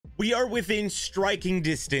We are within striking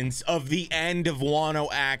distance of the end of Wano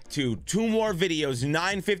Act 2. 2 more videos,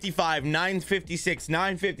 9:55, 9:56,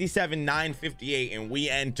 9:57, 9:58, and we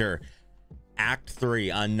enter Act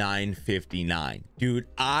 3 on 9:59. Dude,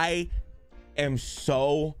 I am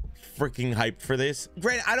so freaking hyped for this.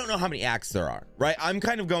 Granted, I don't know how many acts there are, right? I'm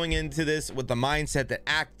kind of going into this with the mindset that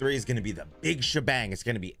Act 3 is going to be the big shebang. It's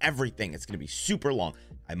going to be everything. It's going to be super long.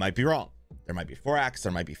 I might be wrong. There might be 4 acts.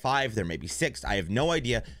 There might be 5. There may be 6. I have no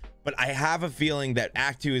idea. But I have a feeling that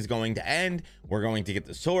Act 2 is going to end. We're going to get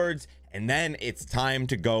the swords. And then it's time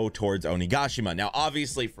to go towards Onigashima. Now,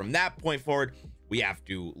 obviously, from that point forward, we have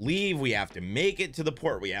to leave. We have to make it to the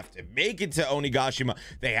port. We have to make it to Onigashima.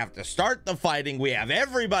 They have to start the fighting. We have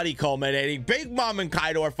everybody culminating. Big Mom and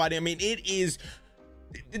Kaido are fighting. I mean, it is...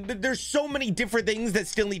 There's so many different things that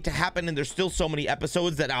still need to happen, and there's still so many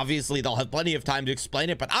episodes that obviously they'll have plenty of time to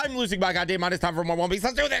explain it, but I'm losing my goddamn mind. It's time for more One Piece.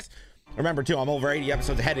 Let's do this. Remember, too, I'm over 80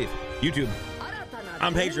 episodes ahead of YouTube.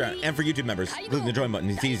 On Patreon, and for YouTube members, click the join button.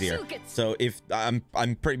 It's easier. So if I'm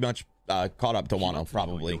pretty much caught up to Wano,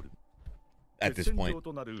 probably, at this point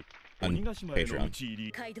on Patreon.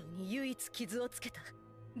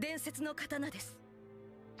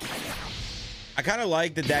 I kind of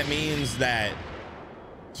like that means that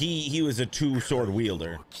he was a 2-sword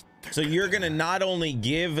wielder. So you're gonna not only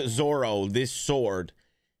give Zoro this sword,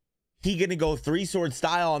 he gonna go 3-sword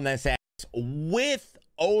style on this ass with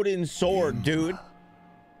Odin's sword, dude.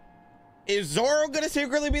 Is Zoro gonna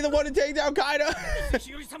secretly be the one to take down Kaido?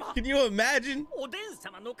 Can you imagine?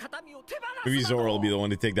 Maybe Zoro will be the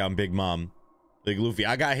one to take down Big Mom. Big Luffy,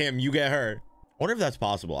 I got him, you get her. I wonder if that's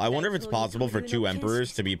possible. I wonder if it's possible for 2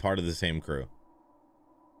 emperors to be part of the same crew.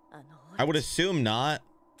 I would assume not,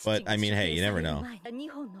 but I mean, hey, you never know.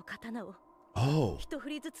 Oh.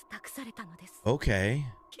 Okay.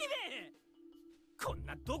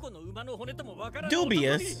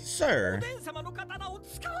 Dubious, sir.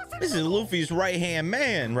 This is Luffy's right-hand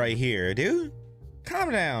man right here, dude.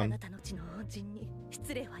 Calm down.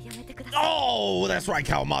 Oh, that's right,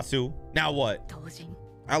 Kawamatsu. Now what?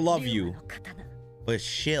 I love you, but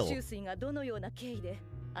chill.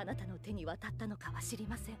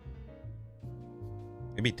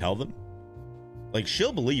 Maybe tell them? Like,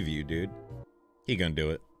 she'll believe you, dude. He gonna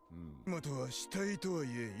do it.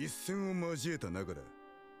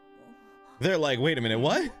 They're like, wait a minute,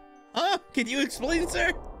 what? Huh? Can you explain,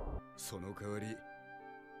 sir?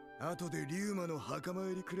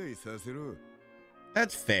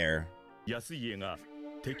 That's fair. Yeah,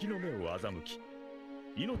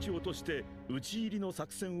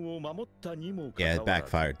 it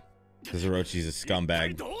backfired. Because Orochi's a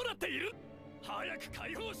scumbag.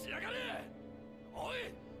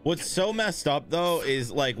 What's so messed up though is,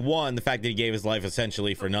 like, one, the fact that he gave his life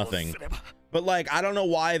essentially for nothing, but like, I don't know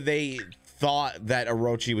why they thought that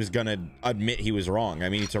Orochi was gonna admit he was wrong. I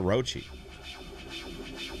mean, it's Orochi.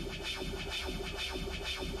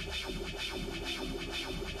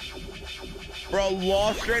 Bro,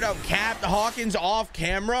 Law straight up capped Hawkins off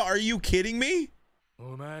camera. Are you kidding me?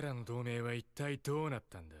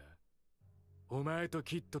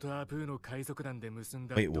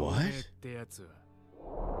 Wait, what?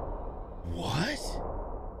 What?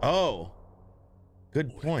 Oh,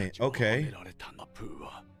 good point. Okay.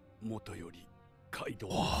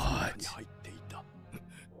 What?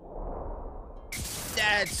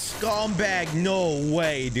 That scumbag, no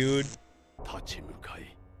way, dude.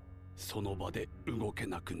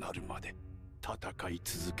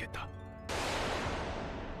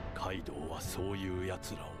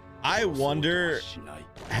 I wonder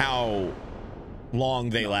how long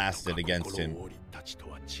they lasted against him.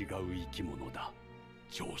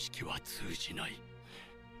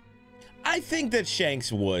 I think that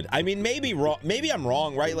Shanks would. I mean, maybe I'm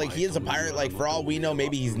wrong, right? Like, he is a pirate. Like, for all we know,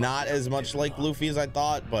 maybe he's not as much like Luffy as I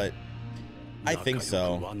thought, but I think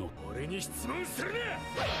so.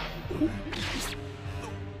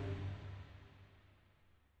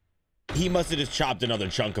 He must have just chopped another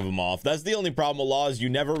chunk of him off. That's the only problem with Law, is you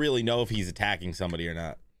never really know if he's attacking somebody or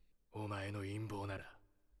not.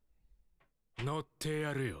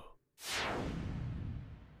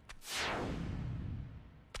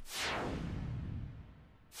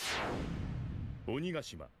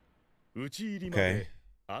 Okay.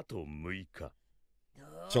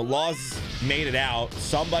 So Law's made it out.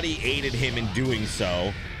 Somebody aided him in doing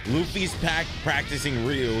so. Luffy's practicing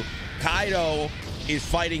Ryu. Kaido is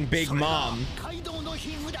fighting Big Mom.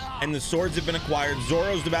 And the swords have been acquired.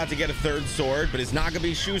 Zoro's about to get a 3rd sword, but it's not going to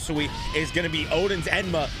be Shusui. It's going to be Odin's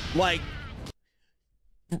Enma. Like,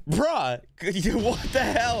 bruh, what the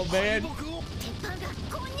hell, man?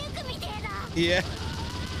 Yeah.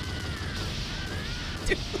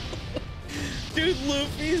 Dude,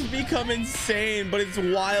 Luffy's become insane, but it's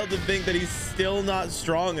wild to think that he's still not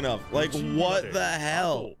strong enough. Like, what the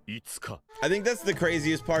hell? I think that's the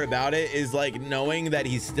craziest part about it, is like knowing that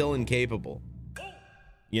he's still incapable.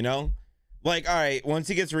 You know? Like, all right, once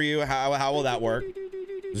he gets Ryu, how will that work?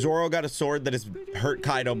 Zoro got a sword that has hurt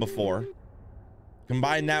Kaido before.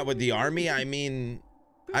 Combine that with the army, I mean,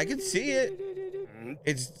 I could see it.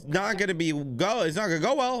 It's not gonna it's not gonna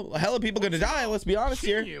go well. A hell of people gonna die, let's be honest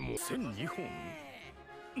here. He's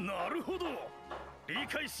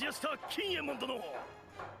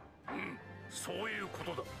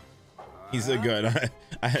so good.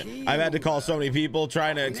 I've had to call so many people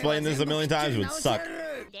trying to explain this a million times. It would suck.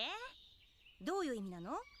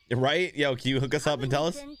 Right? Yo, can you hook us up and tell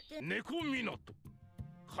us?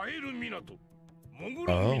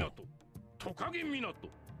 Oh.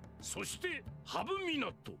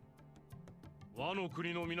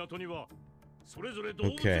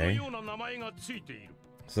 Okay.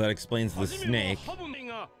 So that explains the snake.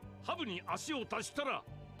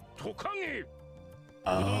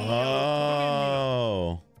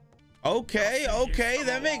 Oh. Okay, okay,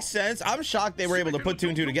 that makes sense. I'm shocked they were able to put 2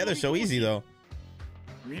 and 2 together so easy though.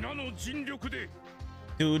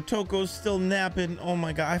 Dude, Toko's still napping. Oh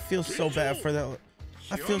my god, I feel so bad for that.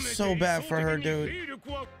 I feel so bad for her, dude.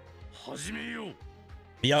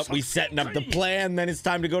 Yup, we setting up the plan, then it's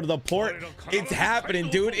time to go to the port. It's happening,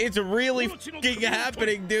 dude. It's really fucking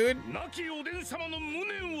happening, dude.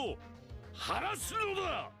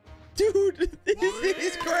 Dude, this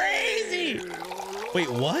is crazy. Wait,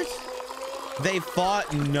 what? They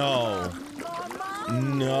fought? No.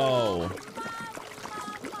 No.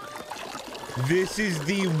 This is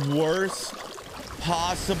the worst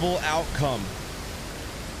possible outcome.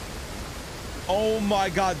 Oh my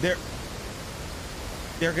god, they're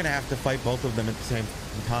gonna have to fight both of them at the same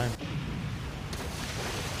time.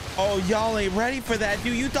 Oh, y'all ain't ready for that,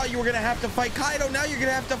 dude. You thought you were gonna have to fight Kaido, now you're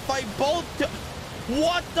gonna have to fight both.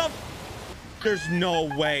 What the? There's no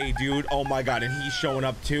way, dude. Oh my god, and he's showing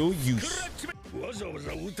up too. You.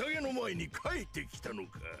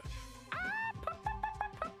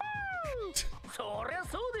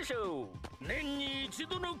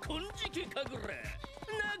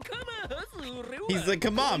 He's like,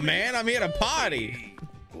 come on, man. I'm here to party.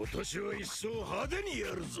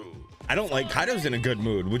 I don't like Kaido's in a good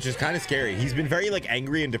mood, which is kind of scary. He's been very like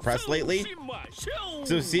angry and depressed lately.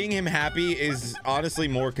 So seeing him happy is honestly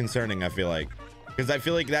more concerning, I feel like. Because I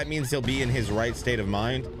feel like that means he'll be in his right state of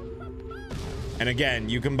mind. And again,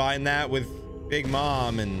 you combine that with Big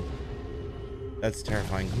Mom and that's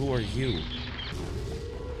terrifying. Who are you?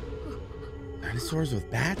 Dinosaurs with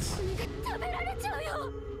bats?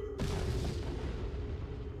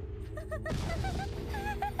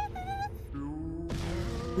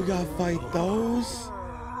 We gotta fight those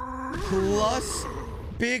plus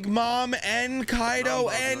Big Mom and Kaido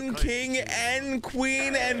and King and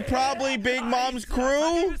Queen and probably Big Mom's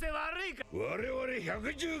crew.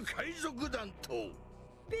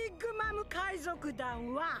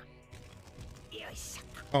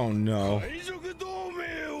 Oh no.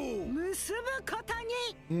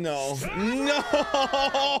 No. No.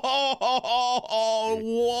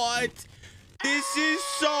 What? This is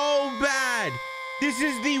so bad. This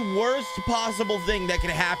is the worst possible thing that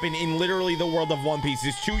can happen in literally the world of One Piece.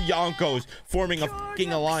 Is 2 Yonkos forming a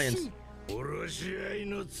fucking alliance.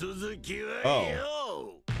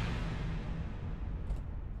 Oh.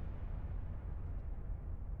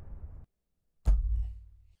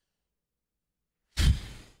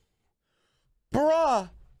 Bruh,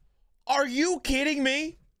 are you kidding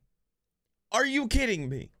me? Are you kidding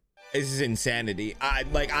me? This is insanity.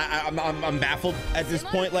 I'm baffled at this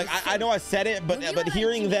point. Like I know I said it, but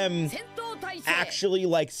hearing them actually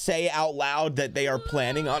like say out loud that they are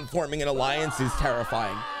planning on forming an alliance is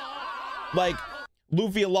terrifying. Like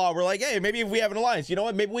Luffy and Law were like, hey, maybe if we have an alliance, you know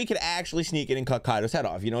what? Maybe we could actually sneak in and cut Kaido's head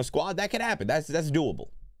off. You know, squad, that could happen. That's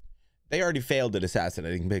doable. They already failed at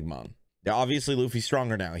assassinating Big Mom. Now, obviously, Luffy's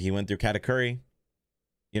stronger now. He went through Katakuri.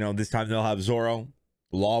 You know, this time they'll have Zoro.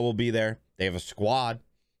 Law will be there. They have a squad.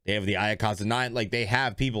 They have the Ayakaza 9. Like, they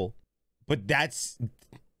have people. But that's...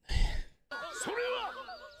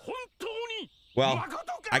 Well,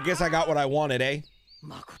 I guess I got what I wanted, eh?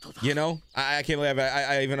 You know? I can't believe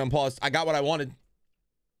I even unpaused. I got what I wanted.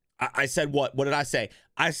 I said what? What did I say?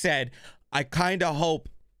 I said, I kind of hope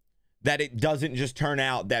that it doesn't just turn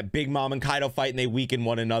out that Big Mom and Kaido fight and they weaken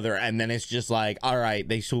one another, and then it's just like, all right,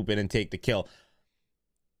 they swoop in and take the kill.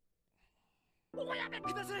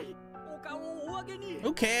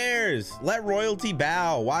 Who cares? Let royalty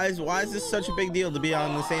bow. Why is this such a big deal to be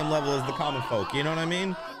on the same level as the common folk? You know what I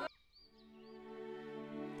mean?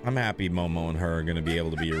 I'm happy Momo and her are gonna be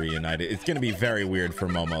able to be reunited. It's gonna be very weird for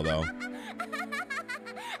Momo though.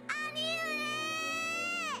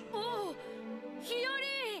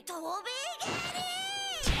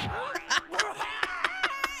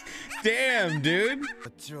 Damn, dude.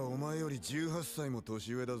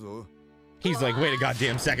 He's like, wait a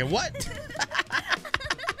goddamn second. What?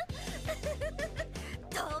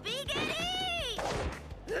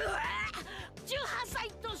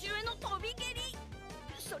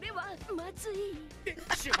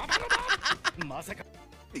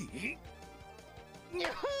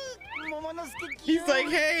 He's like,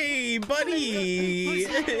 hey, buddy,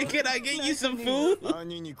 can I get you some food?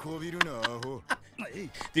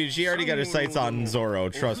 Dude, she already got her sights on Zoro.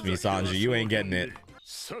 Trust me, Sanji, you ain't getting it.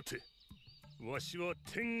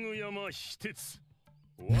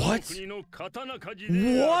 What?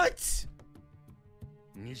 What?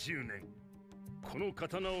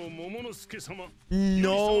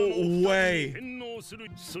 No way.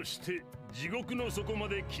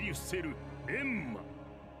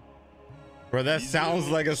 Bro, that sounds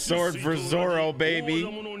like a sword for Zoro, baby.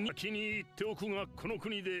 Able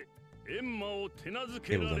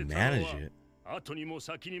to manage it. What?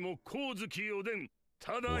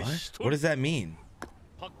 What does that mean?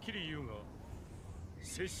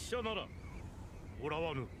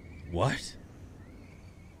 What?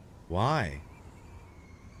 Why?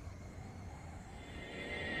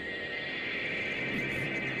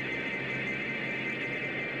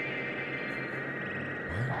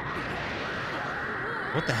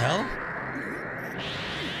 What the hell?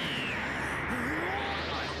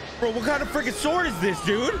 Bro, what kind of freaking sword is this,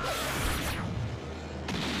 dude?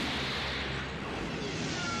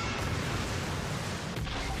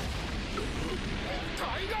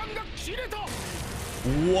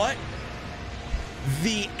 What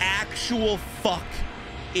the actual fuck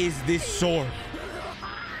is this sword?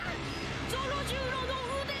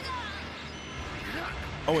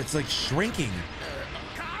 Oh, it's like shrinking.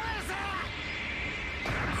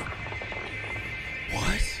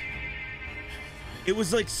 What? It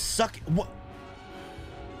was like sucking.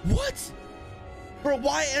 What? Bro,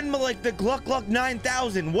 why Enma like the Gluck Gluck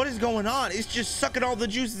 9000? What is going on? It's just sucking all the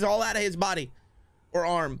juices all out of his body or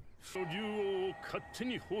arm.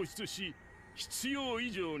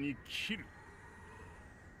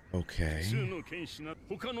 Okay.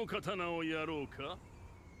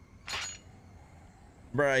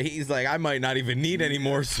 Bruh, he's like, I might not even need any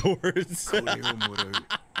more swords.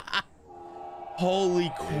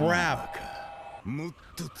 Holy crap.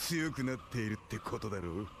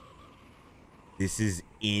 This is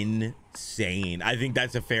insane. I think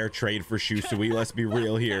that's a fair trade for Shusui. Let's be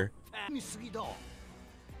real here.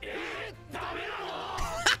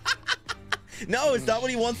 No, it's not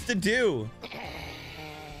what he wants to do.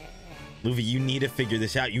 Luffy, you need to figure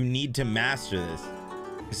this out. You need to master this.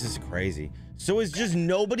 This is crazy. So is just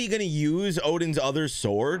nobody gonna use Odin's other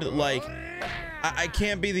sword? Like, I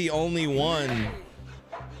can't be the only one.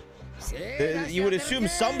 You would assume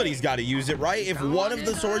somebody's got to use it, right? If one of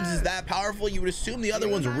the swords is that powerful, you would assume the other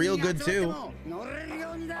one's real good too.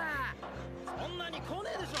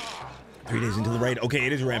 3 days into the raid. Okay,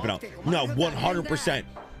 it is ramping up. No, 100%.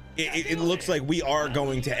 It looks like we are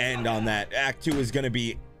going to end on that. Act 2 is going to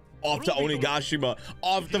be off to Onigashima,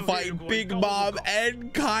 off to fight Big Mom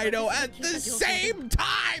and Kaido at the same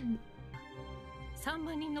time.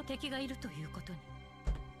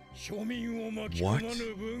 What?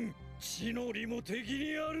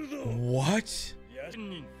 What?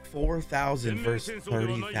 4,000 versus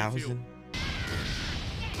 30,000.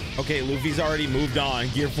 Okay, Luffy's already moved on.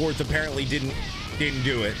 Gear Force apparently didn't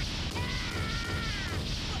do it.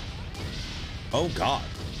 Oh God.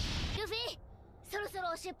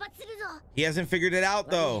 He hasn't figured it out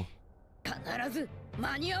though.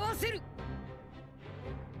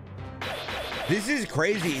 This is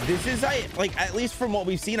crazy. This is like, at least from what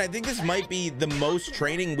we've seen, I think this might be the most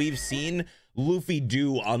training we've seen Luffy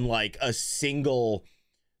do on like a single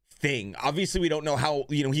thing. Obviously we don't know how,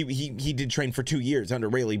 you know, he did train for 2 years under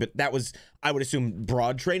Rayleigh, but that was, I would assume,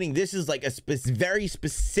 broad training. This is like a very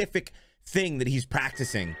specific thing that he's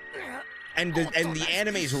practicing, and the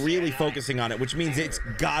anime is really focusing on it, which means it's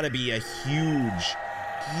gotta be a huge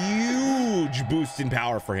boost in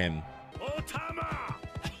power for him.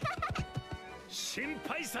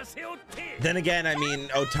 Then again, I mean,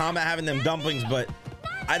 Otama having them dumplings, but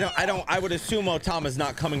I would assume Otama's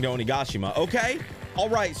not coming to Onigashima. Okay, all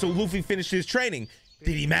right, so Luffy finished his training.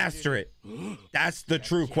 Did he master it? That's the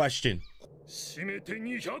true question.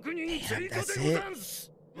 Damn, that's it.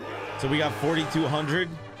 So we got 4,200.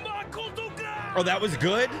 Oh, that was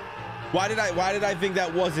good. Why did I think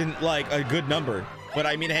that wasn't like a good number? But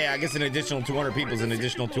I mean, hey, I guess an additional 200 people is an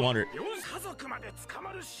additional 200.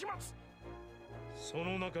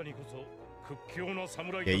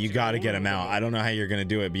 Yeah, you got to get him out. I don't know how you're going to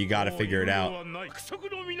do it, but you got to figure it out.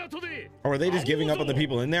 Or are they just giving up on the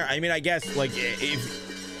people in there? I mean, I guess, like,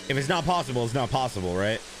 if it's not possible, it's not possible,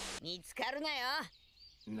 right?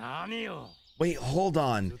 Wait, hold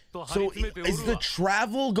on. So is the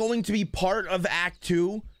travel going to be part of Act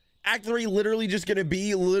 2? Act 3 literally just going to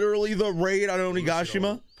be literally the raid on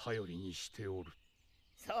Onigashima?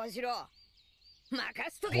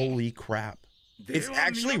 Holy crap. It's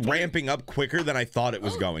actually ramping up quicker than I thought it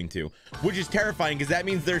was going to, which is terrifying because that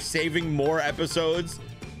means they're saving more episodes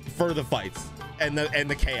for the fights and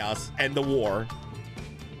the chaos and the war.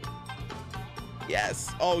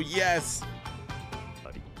 Yes. Oh, yes.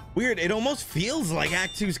 Weird. It almost feels like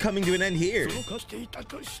Act 2 is coming to an end here.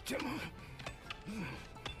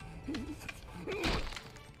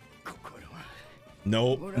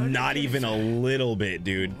 Nope, not even a little bit,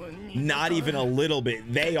 dude. Not even a little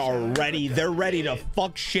bit. They are ready. They're ready to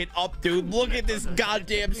fuck shit up, dude. Look at this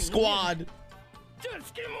goddamn squad.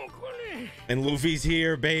 And Luffy's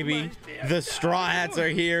here, baby. The Straw Hats are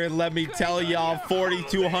here. And let me tell y'all,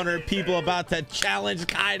 4,200 people about to challenge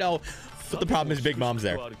Kaido. But the problem is Big Mom's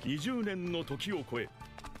there.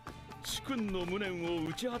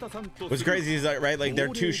 What's crazy is that, right, like they're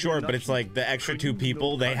too short, but it's like the extra 2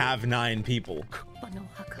 people, they have 9 people.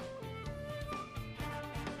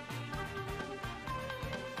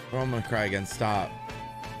 Oh, I'm gonna cry again. Stop.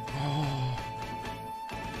 Oh.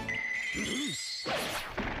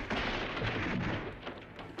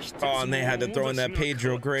 Oh, and they had to throw in that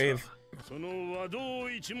Pedro grave.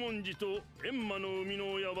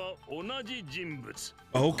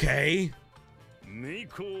 Okay.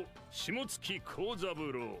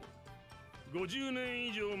 50年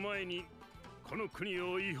以上前にこの国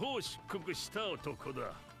を違法出国した男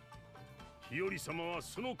だ。日和様は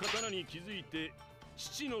その刀に気づいて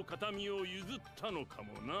父の形見を譲ったのか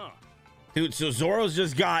もな。Dude, so Zoro's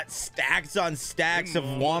just got stacks on stacks of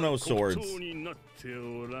Wano swords.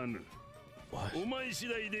 What?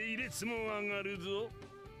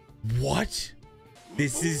 What?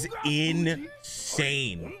 This is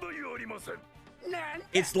insane.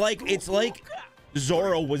 It's like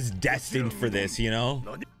Zoro was destined for this, you know?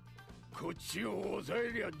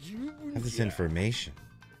 Have this information.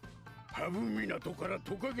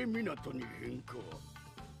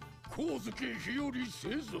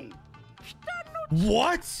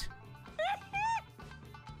 What?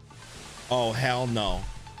 Oh, hell no.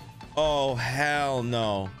 Oh, hell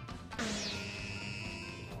no.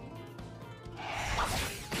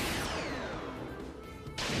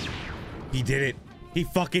 He did it. He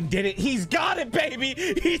fucking did it. He's got it, baby.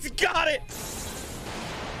 He's got it.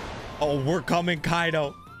 Oh, we're coming,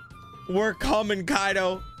 Kaido. We're coming,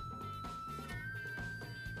 Kaido.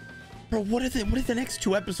 Bro, what are the next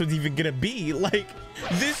 2 episodes even gonna be? Like,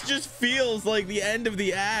 this just feels like the end of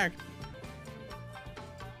the act.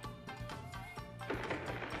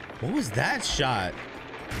 What was that shot?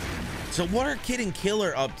 So what are Kid and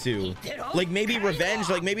Killer up to? Like maybe revenge,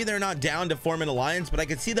 like maybe they're not down to form an alliance, but I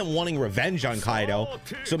could see them wanting revenge on Kaido.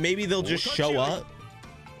 So maybe they'll just show up.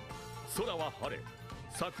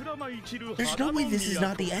 There's no way this is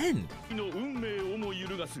not the end.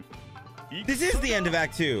 This is the end of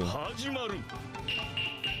Act 2.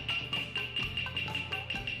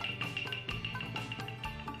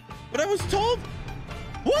 But I was told.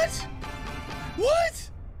 What? What?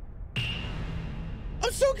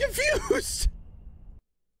 I'm so confused.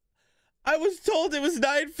 I was told it was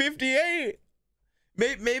 9:58.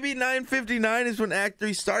 Maybe 9:59 is when Act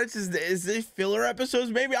 3 starts. Is this filler episodes?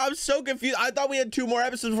 Maybe. I'm so confused. I thought we had 2 more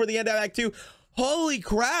episodes before the end of Act 2. Holy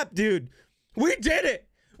crap, dude. We did it.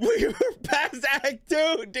 We were past Act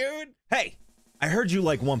 2, dude. Hey, I heard you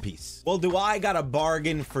like One Piece. Well, do I got a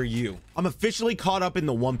bargain for you? I'm officially caught up in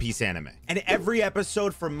the One Piece anime. And every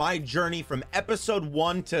episode from my journey from episode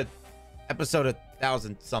 1 to episode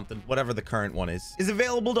 1,000 something, whatever the current one is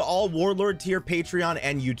available to all Warlord tier Patreon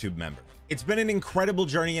and YouTube members. It's been an incredible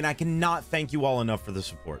journey and I cannot thank you all enough for the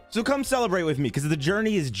support. So come celebrate with me because the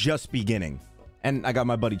journey is just beginning. And I got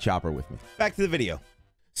my buddy Chopper with me. Back to the video.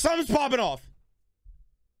 Something's popping off.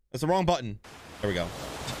 That's the wrong button. There we go.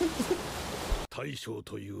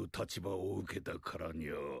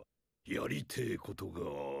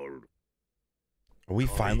 Are we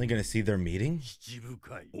finally going to see their meeting?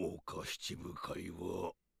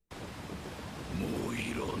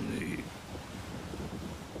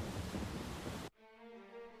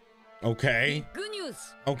 Okay.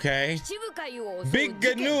 Okay. Big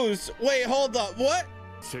good news. Wait, hold up. What?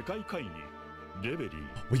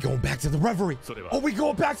 We going back to the reverie. Oh, we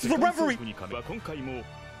going back to the reverie.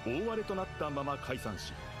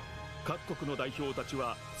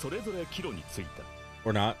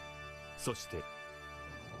 Or not.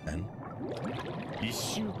 Then.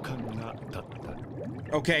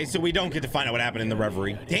 Okay, so we don't get to find out what happened in the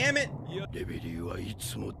reverie. Damn it!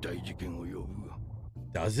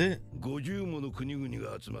 Does it?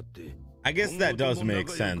 I guess that does make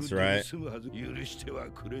sense, right?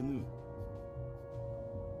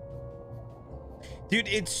 Dude,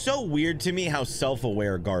 it's so weird to me how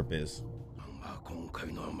self-aware Garp is.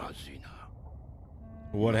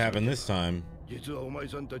 What happened this time?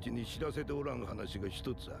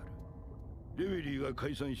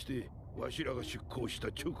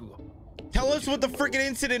 Tell us what the freaking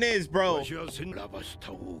incident is, bro.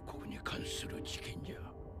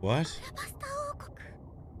 What?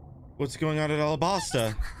 What's going on at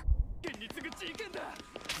Alabasta?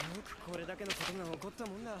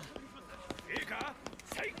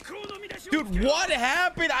 Dude, what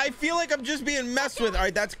happened? I feel like I'm just being messed with. All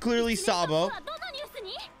right, that's clearly Sabo.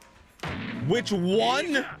 Which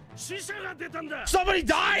one? Somebody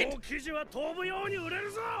died?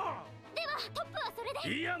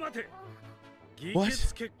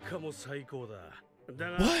 What?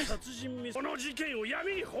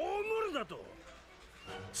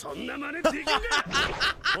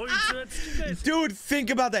 Dude, think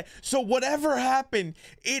about that. So whatever happened,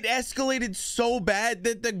 it escalated so bad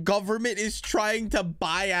that the government is trying to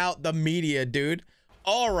buy out the media, dude.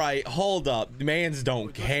 All right, hold up. Mans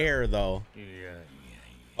don't care though.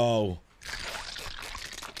 Oh.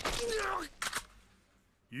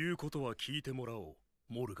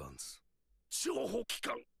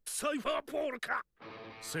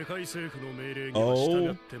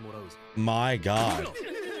 Oh my god.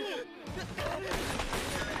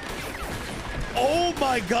 Oh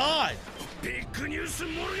my god.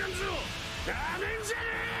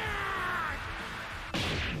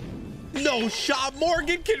 No shot,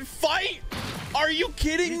 Morgan can fight. Are you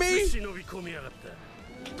kidding me?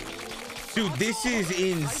 Dude, this is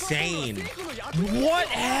insane. What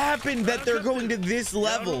happened that they're going to this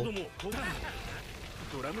level?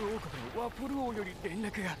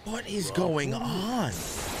 What is going on?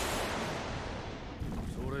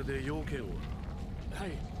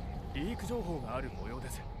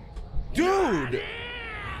 Dude!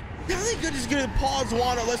 Probably good is gonna pause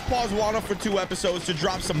Wano. Let's pause Wano for 2 episodes to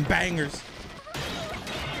drop some bangers.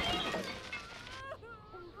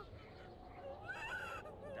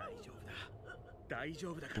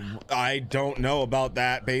 I don't know about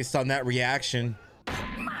that based on that reaction.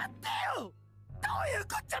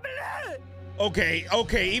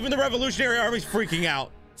 Okay, even the Revolutionary Army's freaking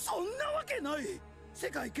out.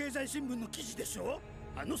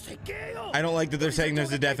 I don't like that they're saying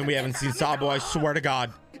there's a death and we haven't seen Sabo, I swear to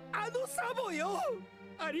God.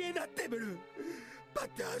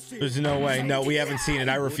 There's no way. No, we haven't seen it.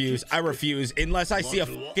 I refuse. I refuse. Unless I see a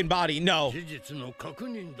fucking body. No.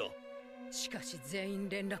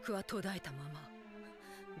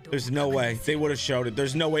 There's no way. They would have showed it.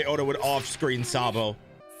 There's no way Oda would off-screen Sabo.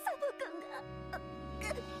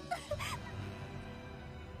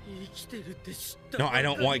 No, I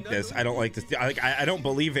don't like this. I don't like this. I don't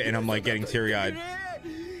believe it, and I'm like getting teary-eyed.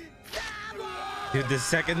 Dude, the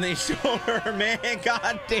second they showed her, man,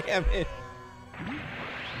 god damn it.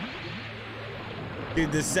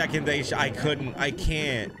 Dude, the second they I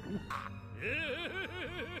can't.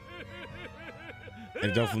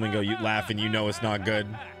 And Doflamingo, you laugh and you know it's not good.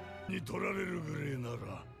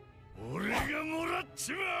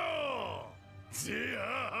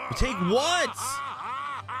 Take what?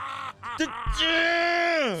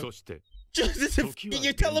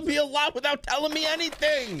 You're telling me a lot without telling me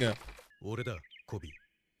anything.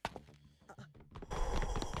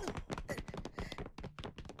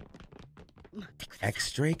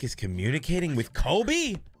 X-Drake is communicating with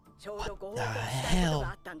Kobe? What the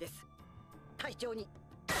hell?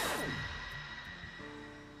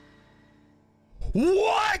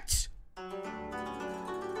 What?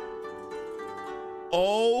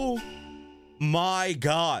 Oh my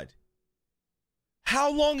god.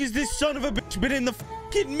 How long has this son of a bitch been in the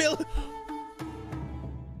fucking mill?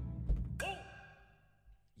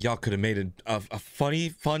 Y'all could have made a funny,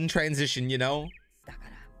 fun transition, you know?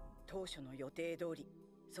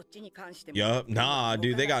 Yup, nah,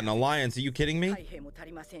 dude, they got an alliance. Are you kidding me?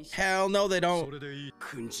 Hell no, they don't.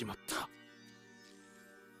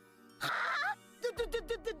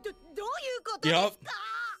 Yup.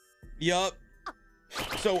 Yup.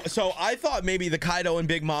 So I thought maybe the Kaido and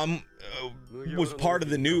Big Mom was part of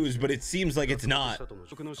the news, but it seems like it's not.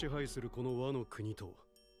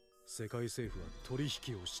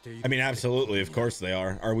 I mean, absolutely, of course they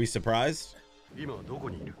are. Are we surprised?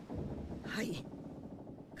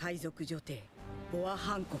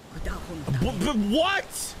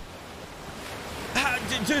 What?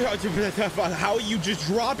 How are you just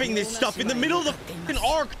dropping this stuff in the middle of the fucking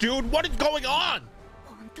arc, dude? What is going on?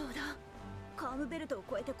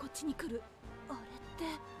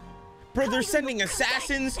 Bro, they're sending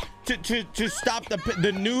assassins to stop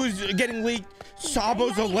the news getting leaked.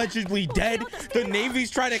 Sabo's allegedly dead. The Navy's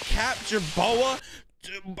trying to capture Boa.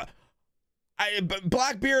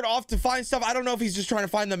 Blackbeard off to find stuff. I don't know if he's just trying to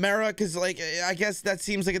find the Mara, because, like, I guess that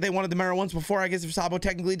seems like they wanted the Mara once before. I guess if Sabo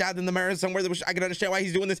technically died, then the Mara is somewhere. I can understand why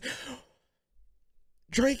he's doing this.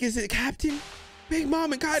 Drake, is it Captain? Big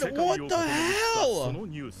Mom and Kaido, what the hell?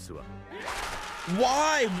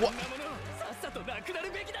 Why? What?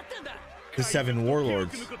 The 7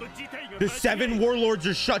 warlords. The 7 warlords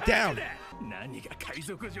are shut down.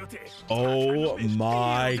 Oh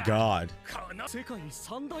my god.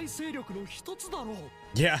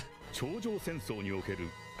 Yeah.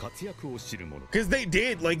 Because they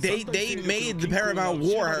did, like, they made the Paramount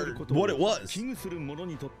War what it was.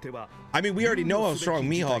 I mean, we already know how strong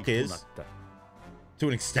Mihawk is, to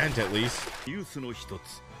an extent at least.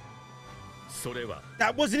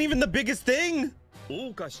 That wasn't even the biggest thing.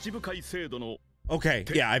 Okay,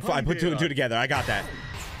 yeah, I put 2 and 2 together. I got that.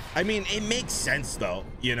 I mean, it makes sense though,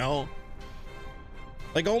 you know?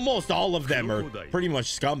 Like, almost all of them are pretty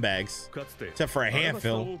much scumbags, except for a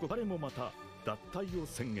handful.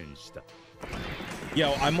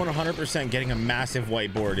 Yo, I'm 100% getting a massive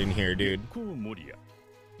whiteboard in here, dude.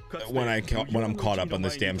 When I'm caught up on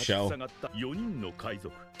this damn show.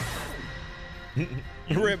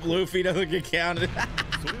 Rip Luffy doesn't get counted.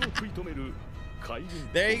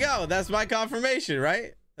 There you go. That's my confirmation,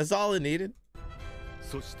 right? That's all it needed.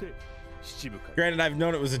 Granted, I've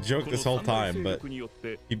known it was a joke this whole time, but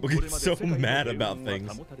people get so mad about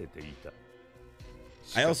things.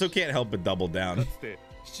 I also can't help but double down.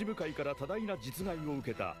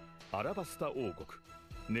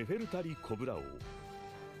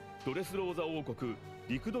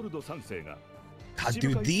 God,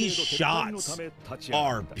 dude, these shots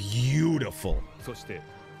are beautiful.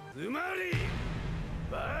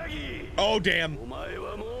 Oh, damn.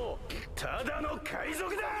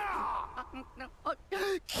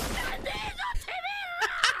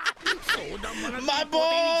 My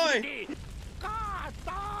boy!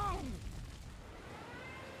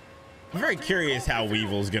 I'm very curious how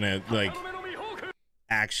Weevil's gonna, like,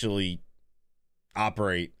 actually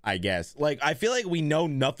operate, I guess. Like, I feel like we know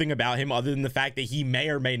nothing about him other than the fact that he may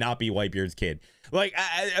or may not be Whitebeard's kid. Like,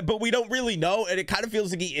 but we don't really know, and it kind of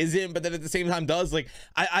feels like he isn't, but then at the same time does. Like,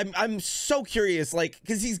 I'm so curious, like,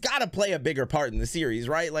 because he's got to play a bigger part in the series,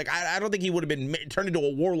 right? Like, I don't think he would have been turned into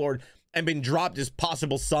a warlord and been dropped as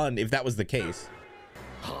possible son if that was the case.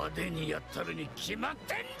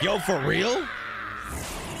 Yo, for real?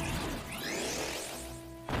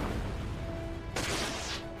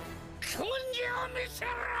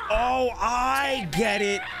 Oh, I get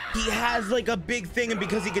it. He has like a big thing, and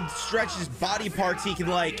because he can stretch his body parts, he can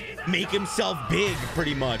like make himself big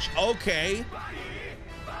pretty much. Okay.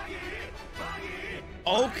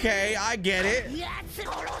 Okay, I get it.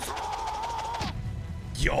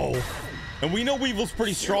 Yo. And we know Weevil's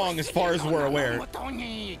pretty strong as far as we're aware.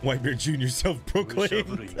 Whitebeard Jr.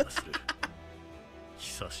 self-proclaimed.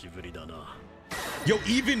 Yo,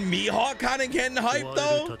 even Mihawk kind of getting hyped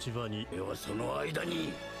though.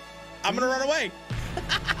 I'm gonna run away.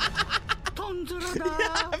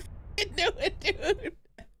 Yeah, I knew it, dude.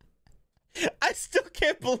 I still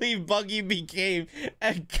can't believe Buggy became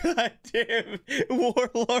a goddamn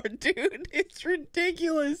warlord, dude. It's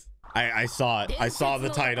ridiculous. I saw it. I saw the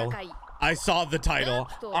title. I saw the title.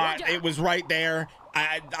 It was right there.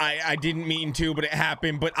 I didn't mean to, but it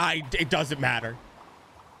happened. But it doesn't matter.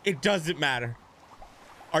 It doesn't matter.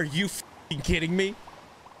 Are you f***ing kidding me?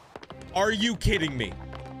 Are you kidding me?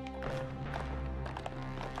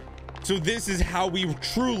 So this is how we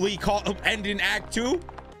truly end in Act 2?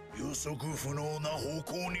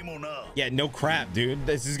 Yeah, no crap, dude.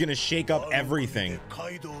 This is gonna shake up everything.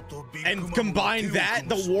 And combine that,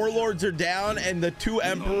 the warlords are down and the 2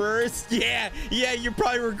 emperors. Yeah, you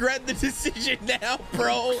probably regret the decision now,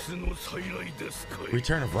 bro.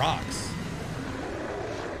 Return of rocks.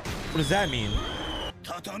 What does that mean?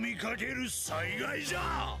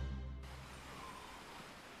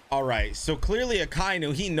 All right, so clearly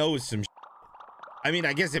Akainu, he knows some shit. I mean,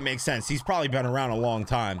 I guess it makes sense. He's probably been around a long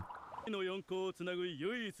time.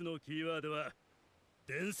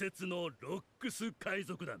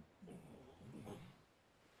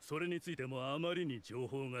 それについてもあまりに情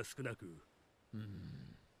報が少なく。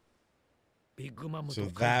So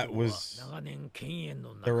that was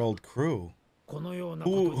their old crew.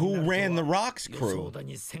 Who ran the Rocks crew?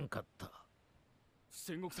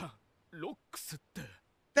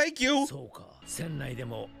 Thank you.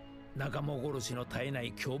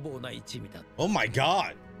 Oh my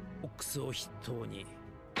god.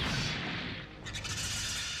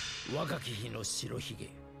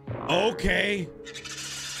 Okay.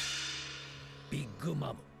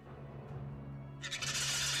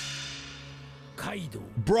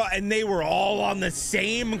 Bruh, and they were all on the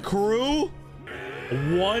same crew?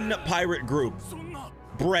 One pirate group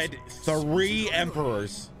bred 3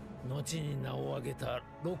 emperors. Who?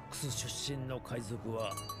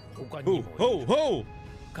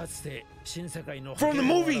 From the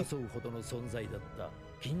movie!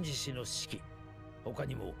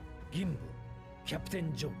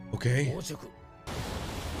 Okay.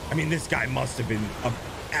 I mean, this guy must have been an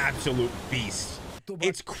absolute beast.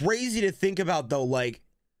 It's crazy to think about, though, like,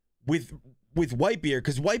 with Whitebeard,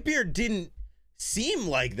 because Whitebeard didn't seem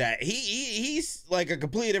like that. He's like a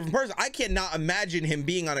completely different person. I cannot imagine him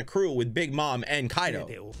being on a crew with Big Mom and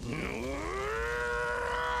Kaido.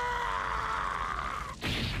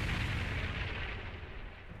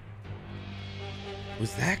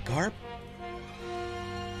 Was that Garp?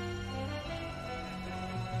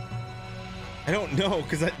 I don't know,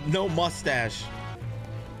 because no mustache.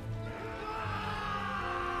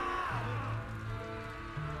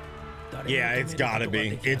 Yeah, it's gotta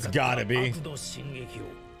be. It's gotta be.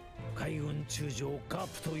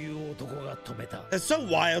 That's so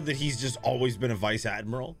wild that he's just always been a vice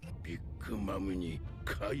admiral.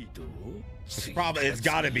 It's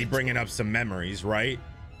gotta be bringing up some memories, right?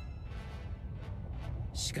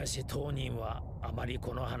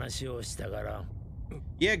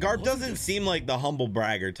 Yeah, Garp doesn't seem like the humble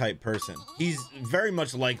bragger type person. He's very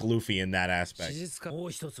much like Luffy in that aspect. Yo,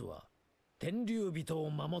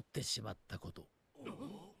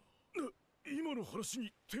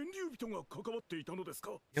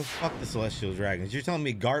 fuck the Celestial Dragons. You're telling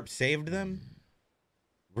me Garp saved them?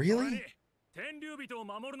 Really?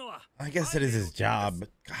 I guess it is his job, but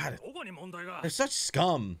God, they're such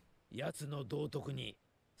scum.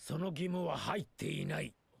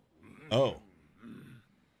 Oh.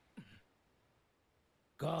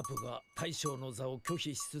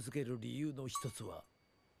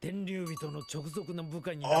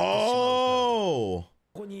 Oh!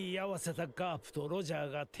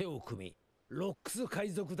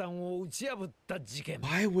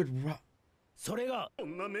 Why would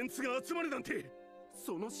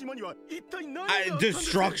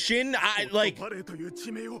destruction?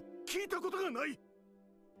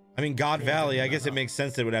 I mean, God Valley, I guess it makes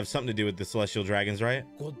sense that it would have something to do with the Celestial Dragons, right?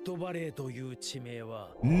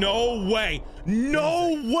 No way!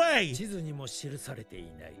 No way!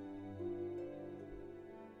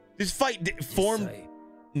 This fight formed...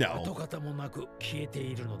 No.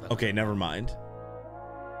 Okay, never mind.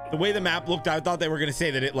 The way the map looked, I thought they were going to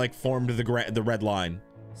say that it, like, formed the red line.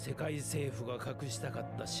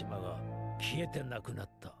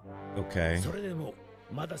 Okay.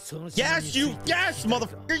 Yes, yes,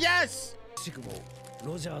 motherfucker, yes!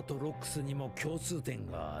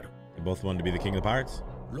 They both wanted to be the king of the pirates?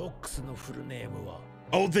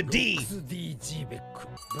 Oh, the D!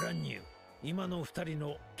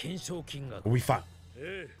 We fine.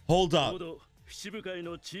 Hold up.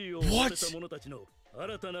 What?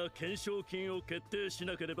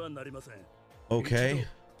 Okay.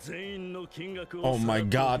 Oh my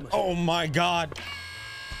god. Oh my god.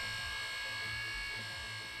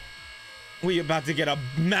 We about to get a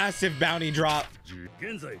massive bounty drop.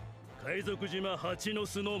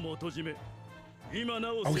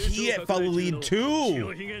 Oh, he at fellow lead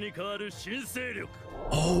too.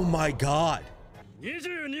 Oh my god.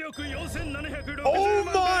 Oh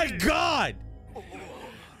my god.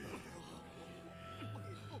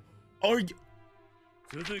 Only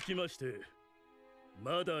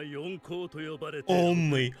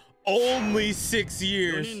 6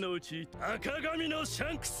 years.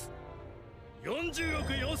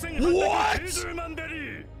 What?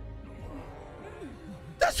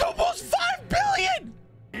 That's almost 5 billion!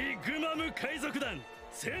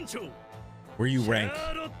 Where you rank?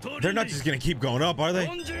 They're not just gonna keep going up, are they?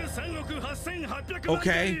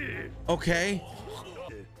 Okay. Okay.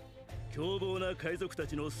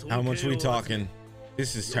 How much are we talking?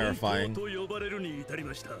 This is terrifying.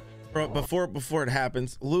 Bro, before it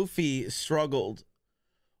happens, Luffy struggled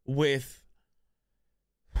with...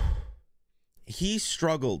 He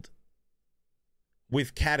struggled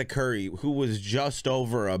with Katakuri, who was just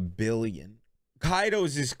over 1 billion.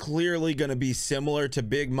 Kaido's is clearly going to be similar to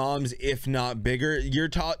Big Mom's, if not bigger. You're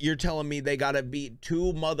telling me they got to beat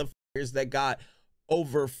two motherfuckers that got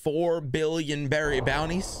over 4 billion berry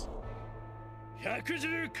bounties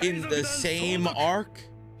in the same arc?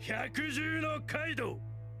 110のカイド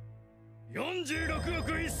46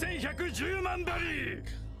億1110万バリ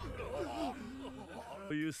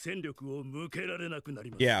という戦力を向けられなくなり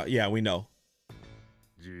ます。 Yeah, we know.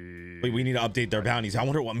 Wait, we need to update their bounties. I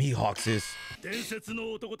wonder what Mihawk's is. 伝説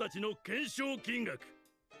の男たちの懸賞金額。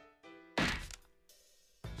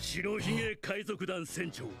白ひげ海賊団船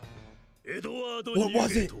長エドワード・ニュ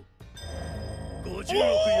ーゲート。50億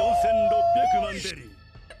4600万ベリー。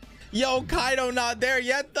 Yo, Kaido not there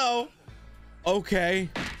yet though. Okay.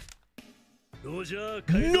 No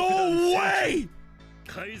way!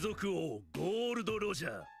 海賊王ゴールドロジャ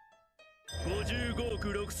ー。55億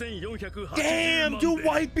6480万。 Damn, dude,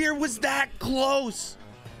 Whitebeard was that close.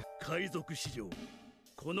 海賊史上。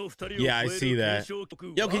 Yeah, I see that.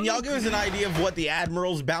 Yo, can y'all give us an idea of what the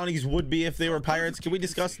Admiral's bounties would be if they were pirates? Can we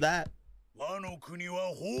discuss that?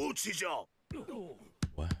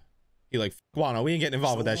 What? He like, Wano, we ain't getting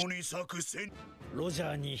involved with that shit.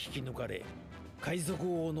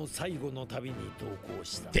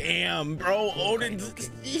 Damn, bro, Odin's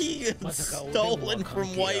stolen from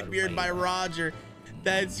Whitebeard by Roger.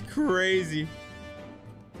 That's crazy.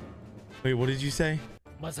 Wait, what did you say?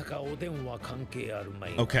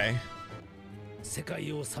 Okay.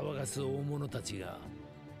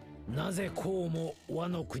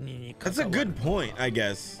 That's a good point, I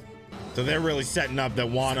guess. So they're really setting up that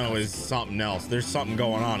Wano is something else. There's something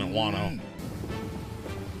going on at Wano.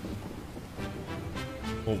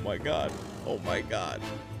 Oh my god. Oh my god.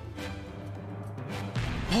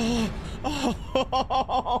 Oh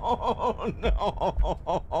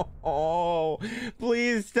no.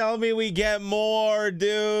 Please tell me we get more,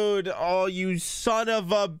 dude. Oh, you son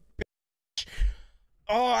of a bitch.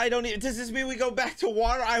 Oh, I don't even. Does this mean we go back to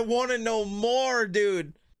water? I want to know more,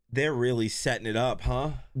 dude. They're really setting it up,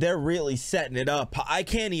 huh? They're really setting it up. I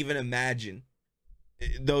can't even imagine.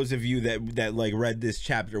 Those of you that like read this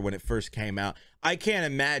chapter when it first came out, I can't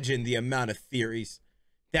imagine the amount of theories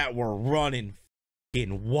that were running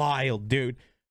fucking wild, dude.